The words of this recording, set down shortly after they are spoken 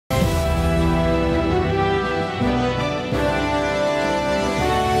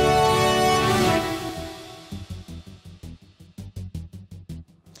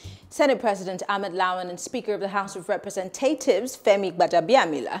Senate President Ahmad Lawan and Speaker of the House of Representatives, Femi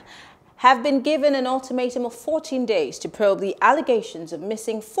Gbajabiamila, have been given an ultimatum of 14 days to probe the allegations of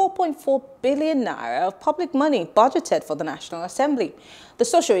missing 4.4 billion naira of public money budgeted for the National Assembly. The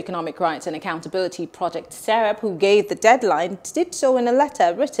Socio-Economic Rights and Accountability Project SERAP, who gave the deadline, did so in a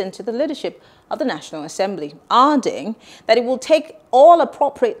letter written to the leadership of the National Assembly, arguing that it will take all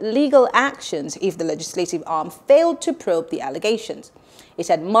appropriate legal actions if the legislative arm failed to probe the allegations. It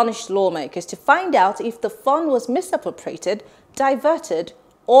admonished lawmakers to find out if the fund was misappropriated, diverted,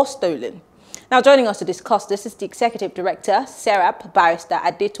 or stolen. Now, joining us to discuss this is the Executive Director, SERAP, Barrister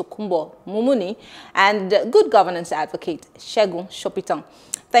Adetokunbo Mumuni, and good governance advocate, Segun Sopitan.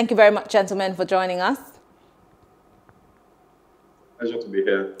 Thank you very much, gentlemen, for joining us. Pleasure to be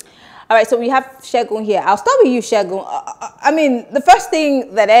here. All right, so we have Segun here. I'll start with you, Segun. I mean, the first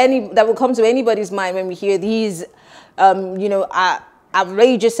thing that will come to anybody's mind when we hear these,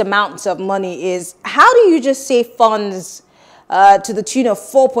 outrageous amounts of money is, how do you just say funds to the tune of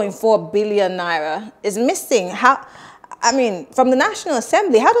 4.4 billion naira is missing? From the National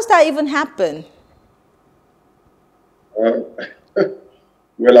Assembly, how does that even happen? Well,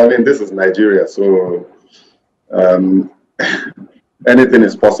 this is Nigeria, so anything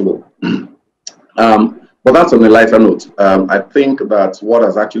is possible. But that's on a lighter note. I think that what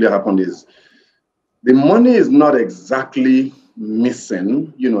has actually happened is the money is not exactly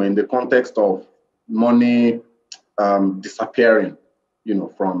missing, in the context of money disappearing,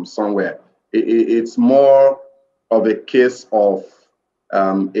 from somewhere. It's more of a case of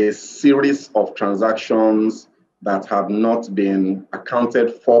a series of transactions that have not been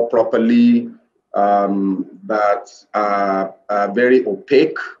accounted for properly, that are very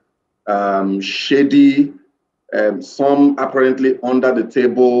opaque, shady, some apparently under the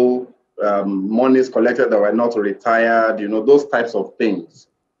table, monies collected that were not retired, those types of things.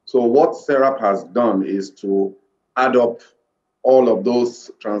 So what SERAP has done is to add up all of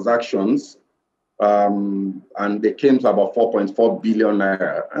those transactions, and they came to about 4.4 billion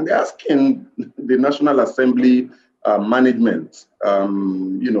naira. And they're asking the National Assembly management,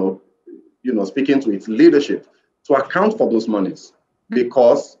 speaking to its leadership, to account for those monies,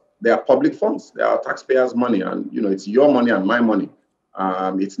 because they are public funds, they are taxpayers' money, and it's your money and my money.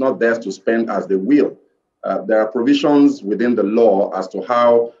 It's not theirs to spend as they will. There are provisions within the law as to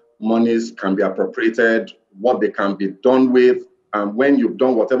how monies can be appropriated, what they can be done with, and when you've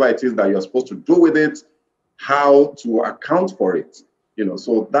done whatever it is that you're supposed to do with it, how to account for it.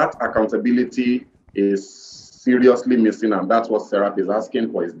 So that accountability is seriously missing, and that's what SERAP is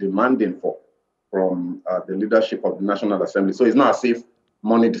asking for, is demanding for from the leadership of the National Assembly. So it's not as if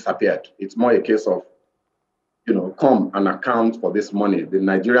money disappeared. It's more a case of, come and account for this money. The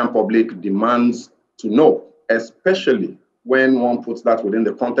Nigerian public demands to know, especially when one puts that within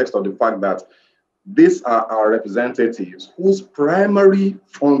the context of the fact that these are our representatives whose primary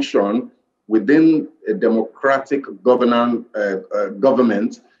function within a democratic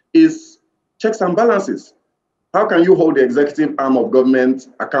government is checks and balances. How can you hold the executive arm of government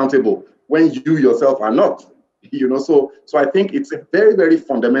accountable when you yourself are not? So I think it's a very, very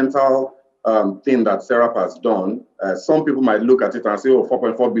fundamental thing that SERAP has done. Some people might look at it and say, oh,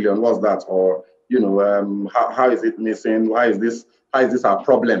 4.4 billion, what's that? Or, how is it missing? Why is this our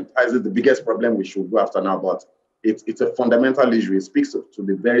problem? How is it the biggest problem we should go after now? But it's a fundamental issue. It speaks to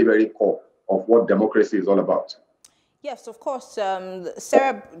the very, very core of what democracy is all about. Yes, of course.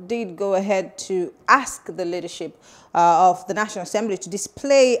 SERAP did go ahead to ask the leadership of the National Assembly to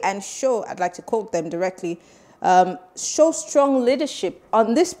display and show, I'd like to quote them directly, show strong leadership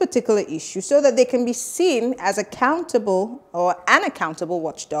on this particular issue so that they can be seen as accountable or an accountable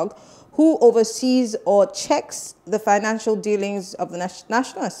watchdog who oversees or checks the financial dealings of the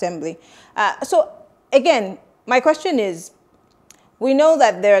National Assembly. So again, my question is, we know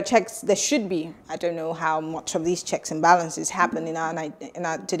that there are checks, there should be, I don't know how much of these checks and balances happen in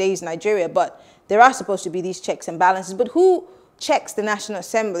our today's Nigeria, but there are supposed to be these checks and balances. But who checks the National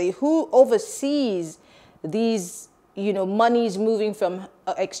Assembly? Who oversees these, monies moving from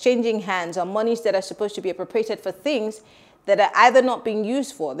exchanging hands, or monies that are supposed to be appropriated for things that are either not being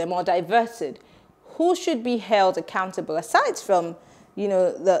used for, they're more diverted? Who should be held accountable, aside from,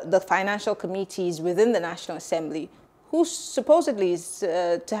 the financial committees within the National Assembly? Who supposedly is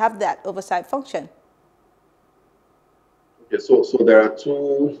to have that oversight function? Okay, so there are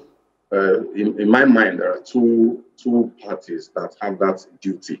two, in my mind, there are two parties that have that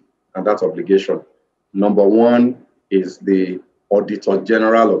duty and that obligation. Number one is the Auditor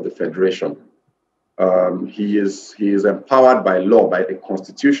General of the Federation. He is empowered by law, by the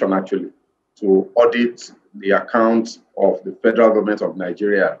Constitution actually, to audit the accounts of the federal government of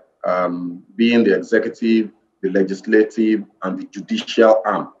Nigeria being the executive, the legislative, and the judicial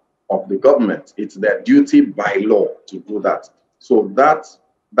arm of the government. It's their duty by law to do that. So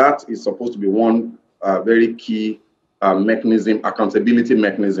that is supposed to be one very key mechanism, accountability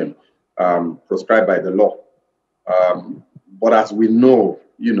mechanism prescribed by the law. But as we know,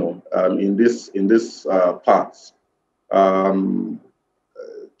 in this parts,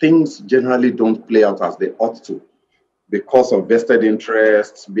 things generally don't play out as they ought to because of vested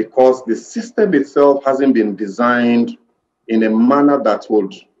interests, because the system itself hasn't been designed in a manner that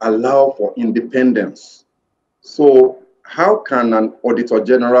would allow for independence. So how can an Auditor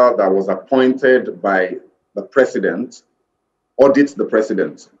General that was appointed by the president audit the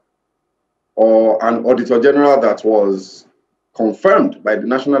president? Or an Auditor General that was confirmed by the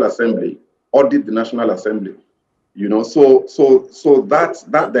National Assembly audit the National Assembly? So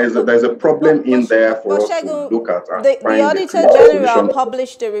there's a problem in there for us to look at. And the Auditor General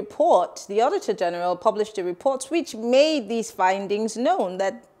published a report. The Auditor General published a report which made these findings known,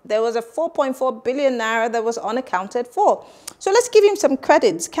 that there was a 4.4 billion naira that was unaccounted for. So let's give him some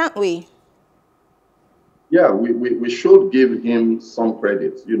credits, can't we? Yeah, we should give him some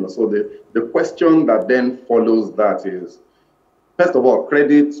credit. So the question that then follows that is, first of all,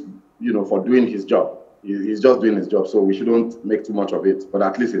 credit, for doing his job. He's just doing his job, so we shouldn't make too much of it, but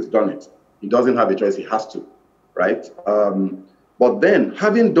at least he's done it. He doesn't have a choice, he has to, right? But then,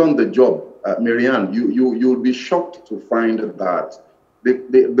 having done the job, Marianne, you'll be shocked to find that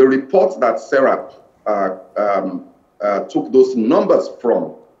the report that SERAP took those numbers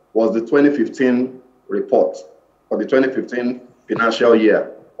from was the 2015 report for the 2015 financial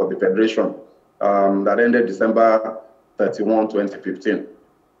year for the Federation that ended December 31, 2015.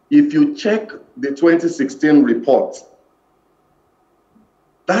 If you check the 2016 report,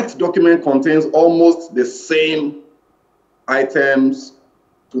 that document contains almost the same items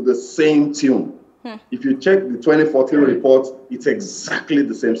to the same tune. If you check the 2014 report, it's exactly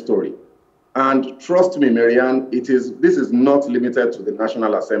the same story. And trust me, Marianne, this is not limited to the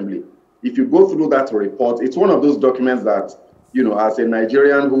National Assembly. If you go through that report, it's one of those documents that, as a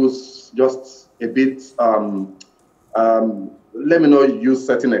Nigerian who's just a bit, let me not use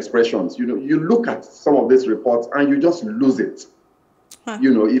certain expressions, you look at some of these reports and you just lose it.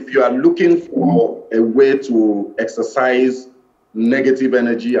 If you are looking for a way to exercise negative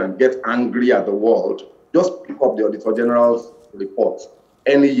energy and get angry at the world, just pick up the Auditor General's report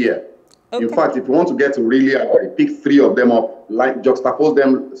any year. Okay. In fact, if you want to get really angry, pick 3 of them up, juxtapose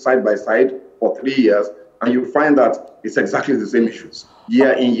them side by side for 3 years, and you find that it's exactly the same issues,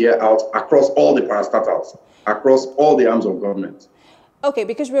 year in, year out, across all the parastatals, across all the arms of government. Okay,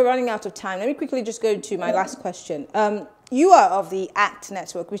 because we're running out of time, let me quickly just go to my last question. You are of the ACT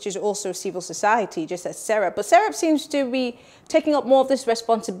network, which is also civil society, just as SERAP. But SERAP seems to be taking up more of these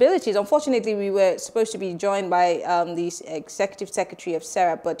responsibilities. Unfortunately, we were supposed to be joined by the executive secretary of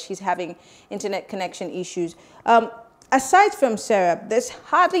SERAP, but she's having internet connection issues. Aside from SERAP, there's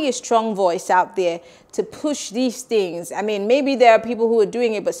hardly a strong voice out there to push these things. I mean, maybe there are people who are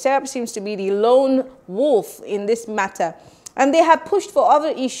doing it, but SERAP seems to be the lone wolf in this matter. And they have pushed for other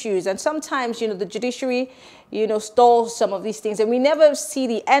issues. And sometimes, the judiciary, stalls some of these things. And we never see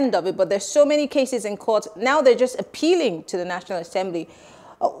the end of it. But there's so many cases in court. Now they're just appealing to the National Assembly.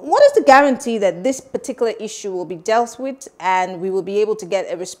 What is the guarantee that this particular issue will be dealt with and we will be able to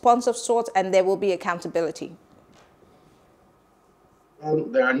get a response of sorts and there will be accountability?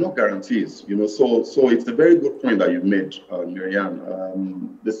 There are no guarantees, so it's a very good point that you made,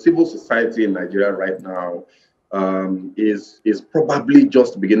 Marianne. The civil society in Nigeria right now is probably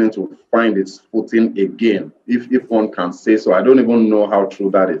just beginning to find its footing again, if one can say so. I don't even know how true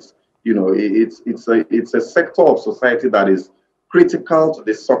that is. It's a sector of society that is critical to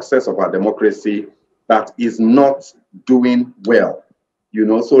the success of our democracy that is not doing well.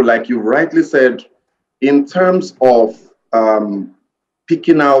 So like you rightly said, in terms of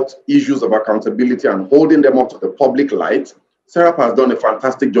picking out issues of accountability and holding them up to the public light, SERAP has done a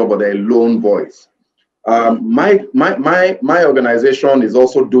fantastic job with a lone voice. My organization is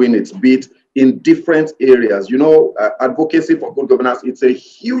also doing its bit in different areas. Advocacy for good governance, it's a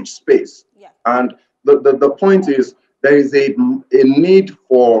huge space. Yeah. And the point is, there is a need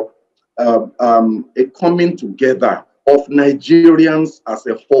for a coming together of Nigerians as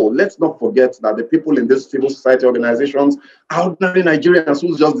a whole. Let's not forget that the people in these civil society organizations are ordinary Nigerians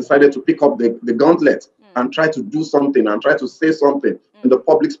who just decided to pick up the gauntlet and try to do something and try to say something in the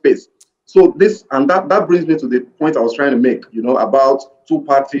public space. So that brings me to the point I was trying to make, about 2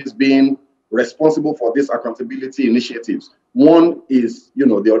 parties being responsible for these accountability initiatives. One is, the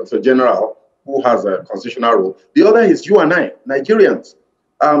Auditor General, who has a constitutional role. The other is you and I, Nigerians.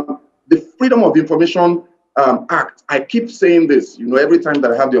 The Freedom of Information Act, I keep saying this, every time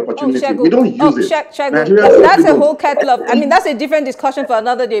that I have the opportunity. We don't use it. That's a whole kettle of, I mean, that's a different discussion for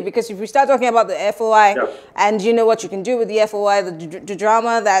another day, because if we start talking about the FOI, and you know what you can do with the FOI, the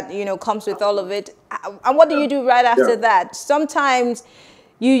drama that, comes with all of it, and what do you do right after that? Sometimes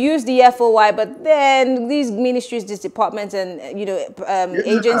you use the FOI, but then these ministries, these departments, and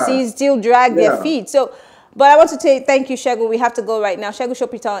agencies still drag their feet. So, but I want to say thank you, Segun. We have to go right now. Segun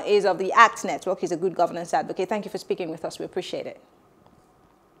Sopitan is of the ACT Network. He's a good governance advocate. Thank you for speaking with us. We appreciate it.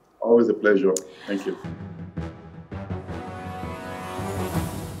 Always a pleasure. Thank you.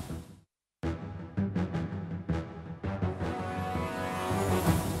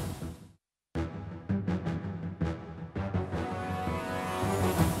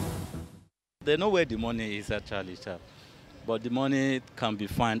 They know where the money is actually, but the money can be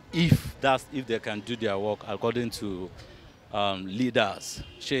found if they can do their work according to leaders.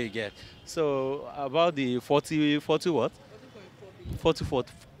 Sure you get. So about the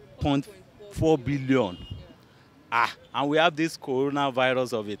 44.4 billion. And we have this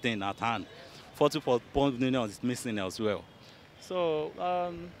coronavirus of a thing at hand. 44 million is missing as well. So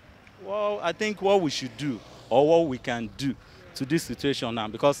well, I think what we should do, or what we can do to this situation now,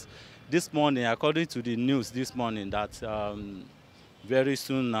 because this morning, according to the news this morning, that very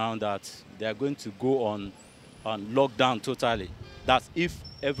soon now that they are going to go on lockdown totally. That's if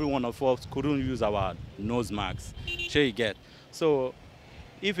every one of us couldn't use our nose masks. Sure you get. So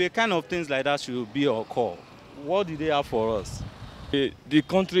if a kind of things like that should be our call, what do they have for us? The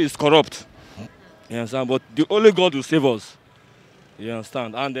country is corrupt, you understand? But the only God will save us, you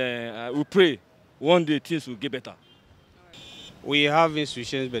understand? And we pray one day things will get better. We have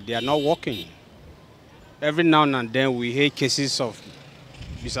institutions, but they are not working. Every now and then we hear cases of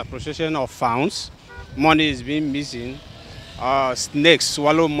misappropriation of funds, money is being missing, snakes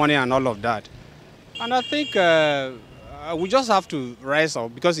swallow money and all of that. And I think we just have to rise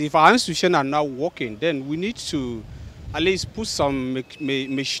up, because if our institutions are not working, then we need to at least put some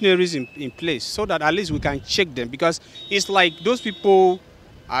machineries in place so that at least we can check them, because it's like those people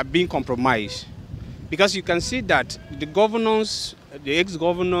are being compromised. Because you can see that the governors, the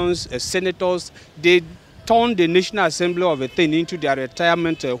ex-governors, senators, they turned the National Assembly of a thing into their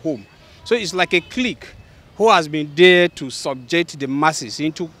retirement home. So it's like a clique who has been there to subject the masses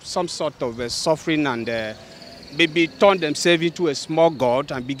into some sort of suffering, and maybe turn themselves into a small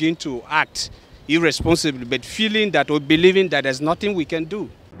god and begin to act irresponsibly, but feeling that or believing that there's nothing we can do.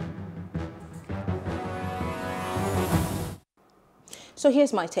 So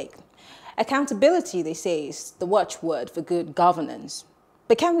here's my take. Accountability, they say, is the watchword for good governance.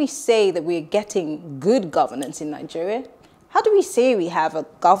 But can we say that we're getting good governance in Nigeria? How do we say we have a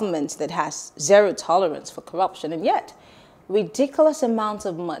government that has zero tolerance for corruption, and yet ridiculous amounts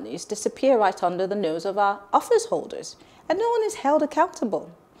of monies disappear right under the nose of our office holders, and no one is held accountable?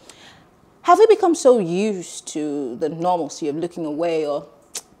 Have we become so used to the normalcy of looking away, or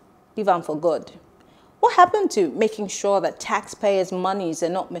leave on for good? What happened to making sure that taxpayers' monies are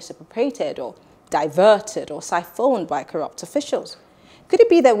not misappropriated or diverted or siphoned by corrupt officials? Could it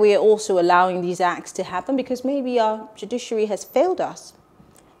be that we are also allowing these acts to happen because maybe our judiciary has failed us?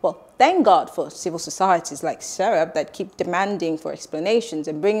 Well, thank God for civil societies like SERAP that keep demanding for explanations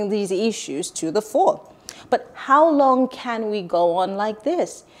and bringing these issues to the fore. But how long can we go on like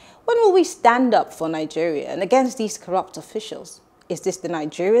this? When will we stand up for Nigeria and against these corrupt officials? Is this the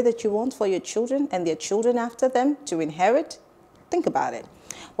Nigeria that you want for your children and their children after them to inherit? Think about it.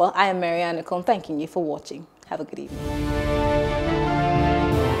 Well, I am Mariana Kon, thanking you for watching. Have a good evening.